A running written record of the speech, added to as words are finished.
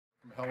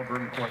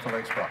Halliburton, Kawartha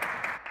Lakes Brock.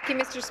 Thank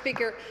you, Mr.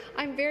 Speaker.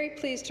 I'm very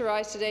pleased to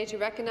rise today to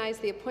recognize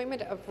the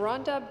appointment of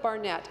Rhonda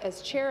Barnet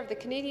as Chair of the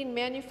Canadian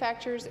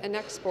Manufacturers and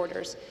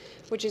Exporters,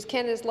 which is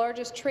Canada's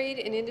largest trade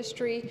and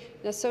industry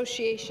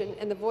association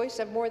and the voice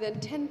of more than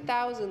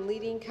 10,000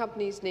 leading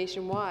companies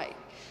nationwide.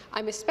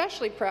 I'm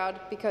especially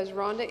proud because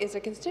Rhonda is a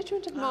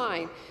constituent of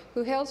mine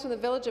who hails from the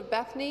village of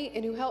Bethany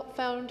and who helped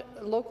found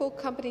local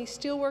company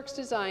Steelworks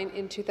Design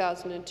in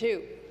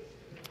 2002.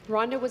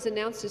 Rhonda was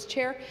announced as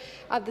chair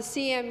of the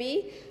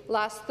CME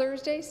last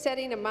Thursday,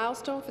 setting a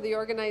milestone for the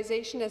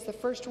organization as the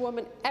first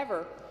woman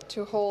ever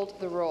to hold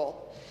the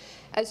role.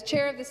 As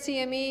chair of the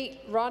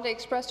CME, Rhonda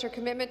expressed her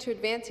commitment to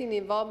advancing the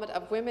involvement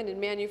of women in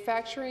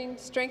manufacturing,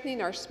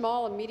 strengthening our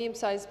small and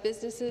medium-sized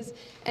businesses,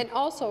 and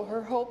also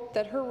her hope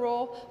that her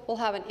role will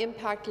have an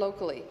impact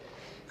locally.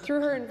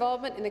 Through her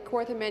involvement in the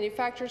Kawartha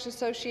Manufacturers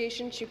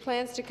Association, she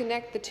plans to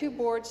connect the two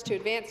boards to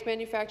advance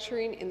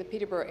manufacturing in the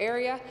Peterborough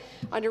area.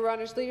 Under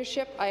Rhonda's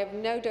leadership, I have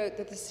no doubt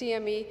that the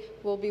CME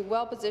will be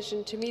well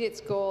positioned to meet its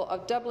goal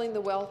of doubling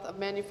the wealth of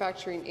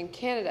manufacturing in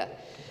Canada.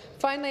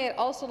 Finally, I'd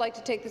also like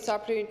to take this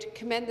opportunity to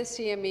commend the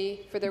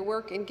CME for their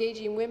work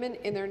engaging women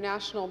in their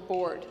national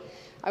board.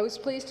 I was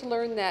pleased to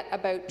learn that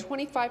about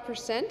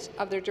 25%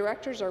 of their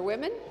directors are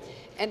women,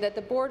 and that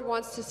the board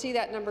wants to see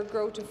that number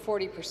grow to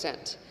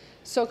 40%.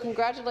 So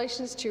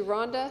congratulations to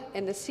Rhonda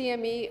and the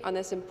CME on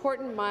this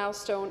important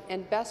milestone,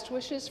 and best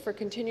wishes for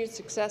continued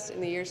success in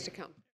the years to come.